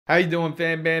How you doing,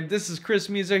 fam bam? This is Chris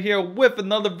Meezer here with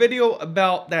another video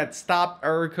about that stop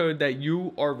error code that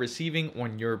you are receiving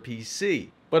on your PC.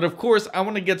 But of course, I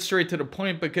want to get straight to the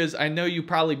point because I know you've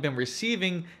probably been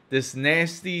receiving this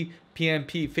nasty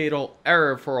PNP fatal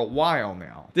error for a while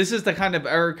now. This is the kind of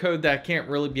error code that can't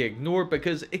really be ignored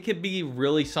because it could be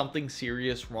really something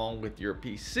serious wrong with your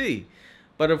PC.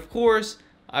 But of course,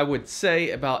 I would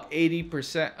say about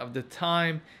 80% of the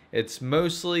time, it's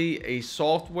mostly a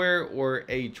software or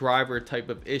a driver type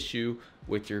of issue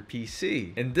with your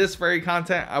PC. In this very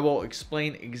content, I will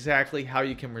explain exactly how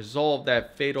you can resolve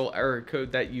that fatal error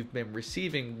code that you've been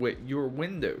receiving with your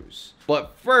Windows.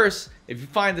 But first, if you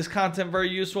find this content very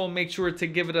useful, make sure to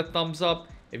give it a thumbs up.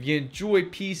 If you enjoy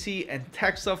PC and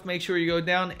tech stuff, make sure you go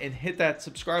down and hit that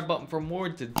subscribe button for more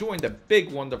to join the big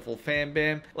wonderful fan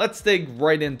bam. Let's dig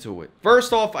right into it.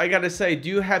 First off, I gotta say, do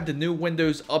you have the new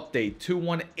Windows Update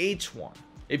 21H1?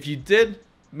 If you did,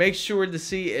 make sure to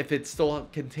see if it still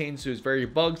contains those very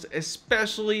bugs,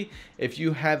 especially if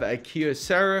you have a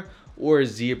Kyocera or a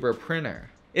Zebra printer.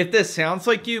 If this sounds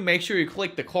like you, make sure you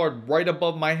click the card right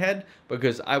above my head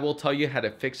because I will tell you how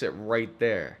to fix it right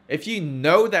there. If you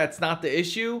know that's not the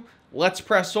issue, let's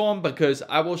press on because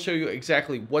I will show you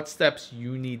exactly what steps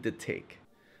you need to take.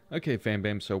 Okay, fam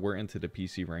bam, so we're into the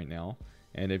PC right now.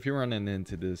 And if you're running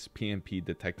into this PNP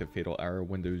detected fatal error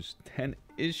Windows 10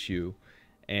 issue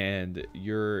and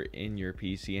you're in your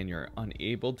PC and you're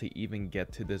unable to even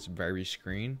get to this very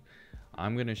screen,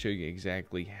 I'm going to show you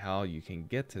exactly how you can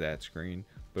get to that screen,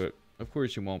 but of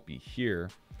course you won't be here.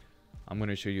 I'm going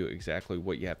to show you exactly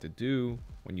what you have to do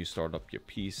when you start up your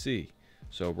PC.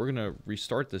 So we're going to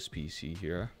restart this PC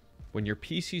here. When your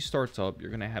PC starts up, you're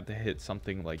going to have to hit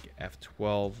something like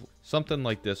F12. Something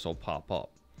like this will pop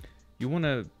up. You want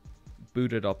to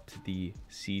boot it up to the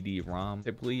CD-ROM.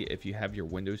 Typically, if you have your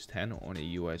Windows 10 on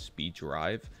a USB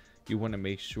drive, you want to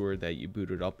make sure that you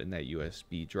boot it up in that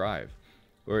USB drive.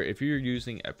 Or if you're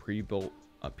using a pre-built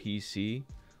PC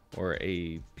or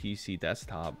a PC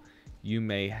desktop, you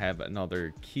may have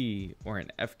another key or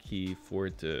an F key for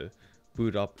it to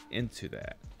boot up into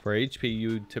that. For HP,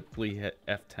 you typically hit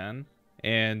F10,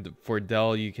 and for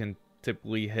Dell, you can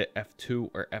typically hit F2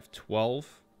 or F12,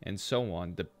 and so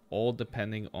on, all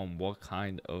depending on what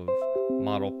kind of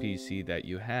model PC that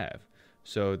you have.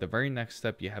 So the very next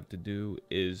step you have to do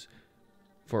is,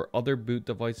 for other boot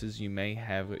devices, you may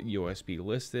have USB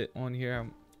listed on here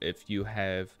if you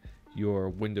have your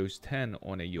Windows 10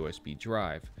 on a USB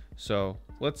drive. So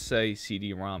let's say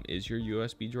CD-ROM is your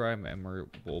USB drive and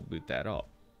we'll boot that up.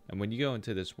 And when you go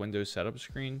into this Windows setup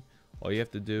screen, all you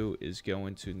have to do is go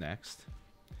into next,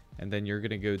 and then you're going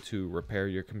to go to repair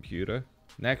your computer.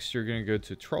 Next, you're going to go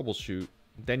to troubleshoot.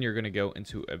 Then you're going to go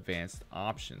into advanced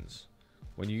options.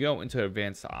 When you go into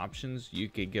advanced options, you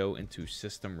could go into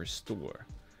system restore.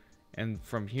 And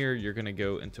from here, you're going to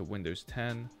go into Windows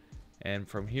 10. And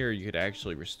from here, you could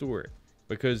actually restore it.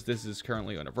 Because this is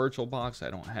currently on a virtual box,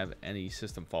 I don't have any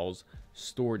system files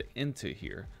stored into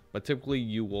here. But typically,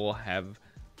 you will have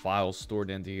files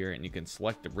stored into here, and you can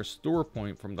select the restore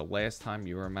point from the last time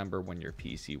you remember when your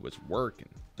PC was working.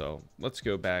 So let's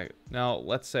go back. Now,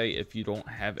 let's say if you don't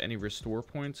have any restore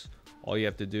points, all you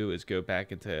have to do is go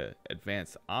back into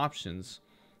advanced options,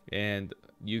 and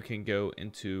you can go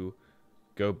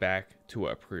back to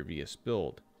a previous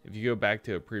build. If you go back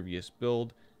to a previous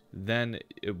build, then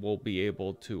it will be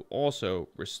able to also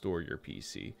restore your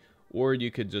PC, or you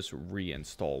could just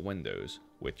reinstall Windows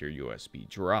with your USB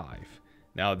drive.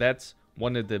 Now that's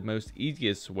one of the most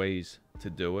easiest ways to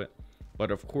do it,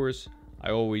 but of course I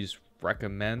always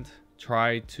recommend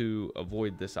try to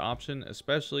avoid this option,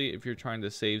 especially if you're trying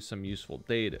to save some useful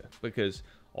data, because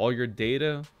all your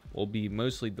data will be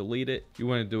mostly deleted. You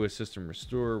want to do a system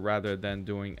restore rather than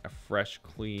doing a fresh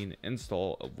clean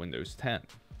install of Windows 10.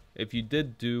 If you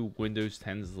did do Windows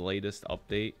 10's latest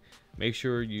update, make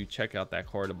sure you check out that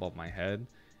card above my head.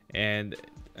 And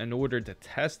in order to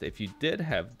test if you did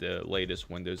have the latest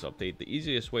Windows update, the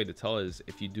easiest way to tell is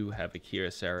if you do have a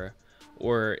Kyocera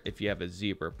or if you have a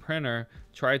Zebra printer,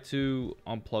 try to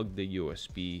unplug the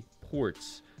USB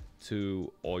ports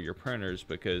to all your printers,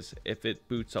 because if it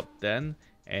boots up then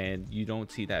and you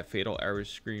don't see that fatal error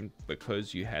screen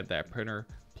because you had that printer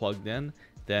plugged in,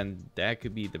 then that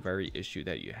could be the very issue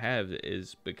that you have,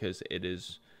 is because it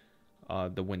is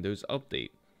the Windows update.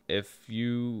 If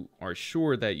you are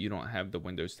sure that you don't have the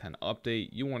Windows 10 update,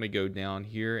 you want to go down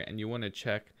here and you want to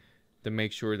check to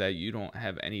make sure that you don't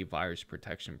have any virus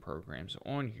protection programs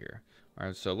on here. All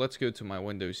right, so let's go to my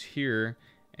Windows here,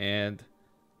 and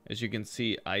as you can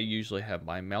see, I usually have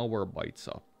my malware bytes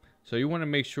up. So you want to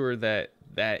make sure that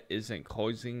that isn't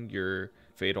causing your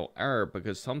fatal error,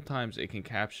 because sometimes it can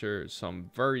capture some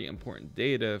very important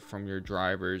data from your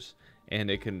drivers,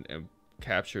 and it can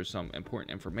capture some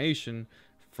important information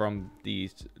from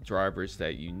these drivers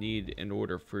that you need in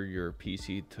order for your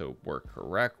PC to work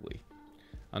correctly.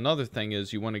 Another thing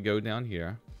is, you want to go down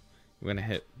here, you're going to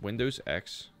hit Windows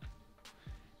X,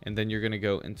 and then you're going to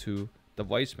go into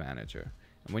Device Manager.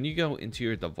 And when you go into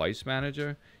your Device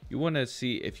Manager, you want to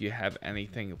see if you have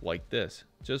anything like this.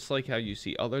 Just like how you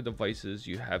see other devices,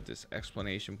 you have this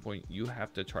exclamation point. You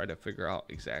have to try to figure out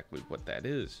exactly what that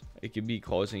is. It could be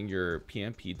causing your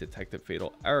PNP detect a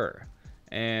fatal error.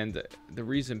 And the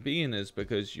reason being is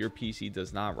because your PC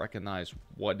does not recognize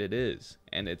what it is,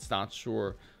 and it's not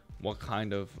sure what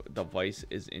kind of device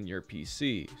is in your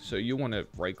PC. So you want to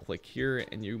right click here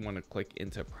and you want to click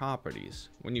into properties.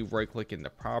 When you right click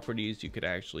into properties, you could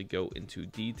actually go into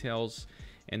details,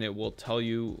 and it will tell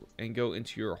you and go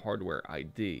into your hardware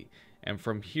ID. And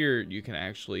from here, you can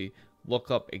actually look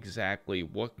up exactly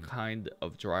what kind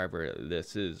of driver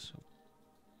this is.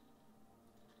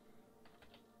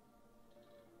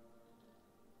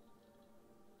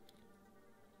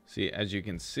 See, as you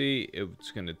can see,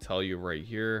 it's going to tell you right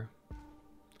here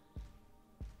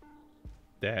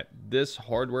that this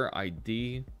hardware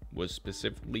ID was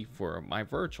specifically for my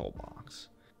VirtualBox.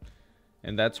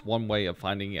 And that's one way of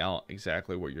finding out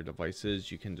exactly what your device is.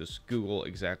 You can just Google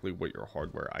exactly what your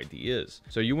hardware ID is.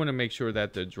 So you want to make sure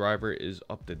that the driver is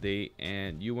up to date,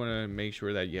 and you want to make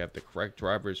sure that you have the correct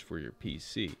drivers for your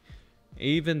PC.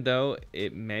 Even though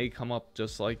it may come up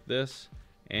just like this,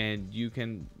 and you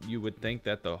would think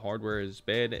that the hardware is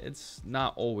bad, it's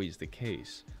not always the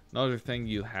case. Another thing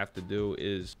you have to do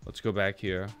is, let's go back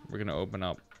here. We're going to open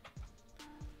up.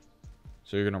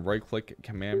 So you're going to right click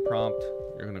command prompt.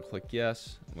 You're going to click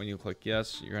yes. When you click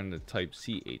yes, you're going to type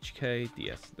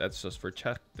chkds. That's just for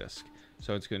check disk.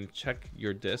 So it's going to check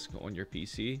your disk on your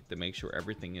PC to make sure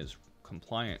everything is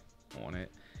compliant on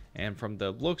it. And from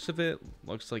the looks of it,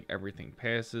 looks like everything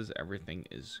passes. Everything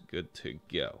is good to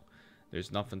go. There's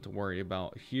nothing to worry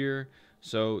about here.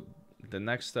 So the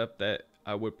next step that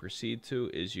I would proceed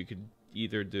to is you could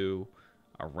either do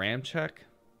a RAM check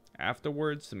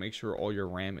afterwards to make sure all your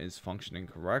RAM is functioning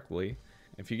correctly.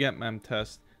 If you get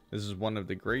memtest, this is one of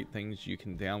the great things you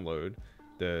can download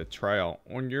the trial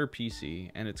on your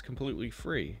PC, and it's completely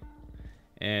free.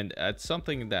 And it's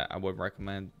something that I would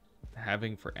recommend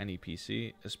having for any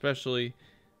PC, especially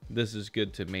this is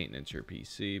good to maintenance your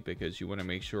PC because you want to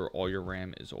make sure all your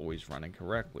RAM is always running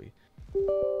correctly.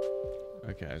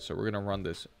 Okay, so we're going to run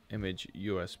this image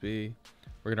USB.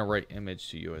 We're going to write image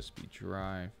to USB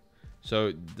drive.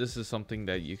 So this is something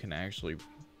that you can actually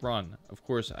run. Of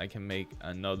course, I can make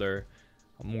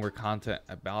more content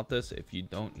about this. If you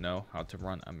don't know how to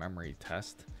run a memory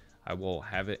test, I will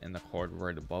have it in the card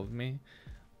right above me.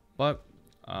 But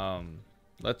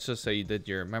let's just say you did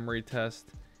your memory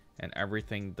test and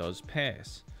everything does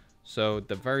pass. So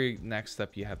the very next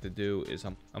step you have to do is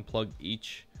unplug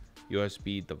each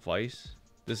USB device.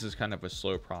 This is kind of a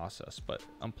slow process, but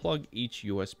unplug each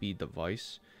USB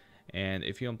device. And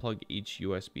if you unplug each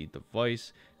USB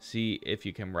device, see if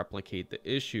you can replicate the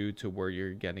issue to where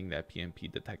you're getting that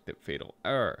PNP detected fatal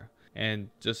error. And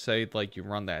just say like you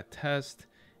run that test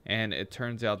and it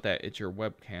turns out that it's your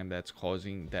webcam that's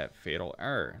causing that fatal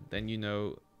error. Then you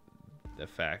know the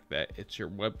fact that it's your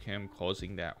webcam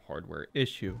causing that hardware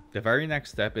issue. The very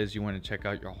next step is you want to check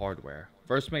out your hardware.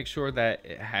 First, make sure that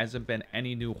it hasn't been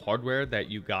any new hardware that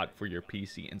you got for your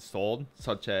PC installed,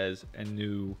 such as a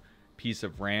new piece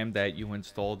of RAM that you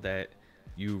installed that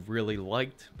you really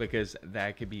liked, because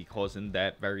that could be causing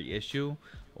that very issue.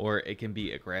 Or it can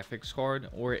be a graphics card,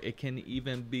 or it can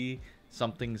even be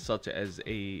something such as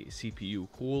a CPU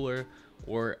cooler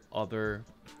or other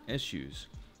issues.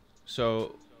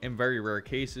 So in very rare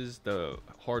cases, the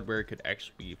hardware could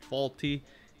actually be faulty.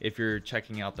 If you're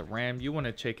checking out the RAM, you want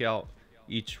to check out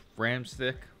each RAM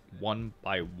stick one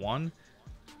by one.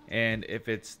 And if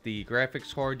it's the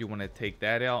graphics card, you want to take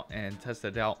that out and test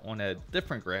it out on a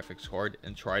different graphics card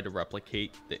and try to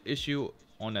replicate the issue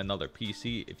on another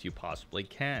PC if you possibly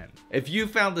can. If you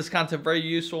found this content very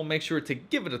useful, make sure to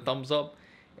give it a thumbs up.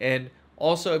 And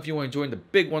also, if you want to join the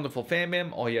big wonderful fan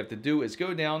bam, all you have to do is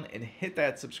go down and hit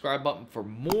that subscribe button for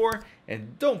more.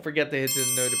 And don't forget to hit the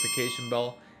notification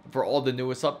bell for all the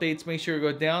newest updates. Make sure to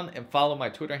go down and follow my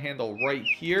Twitter handle right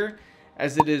here,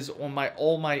 as it is on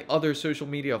all my other social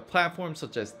media platforms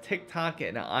such as TikTok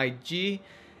and IG.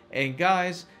 And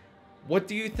guys, what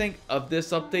do you think of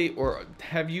this update, or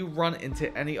have you run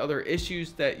into any other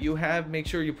issues that you have? Make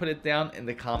sure you put it down in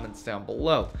the comments down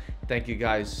below. Thank you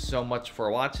guys so much for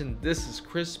watching. This is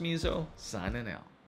Chris Mizo signing out.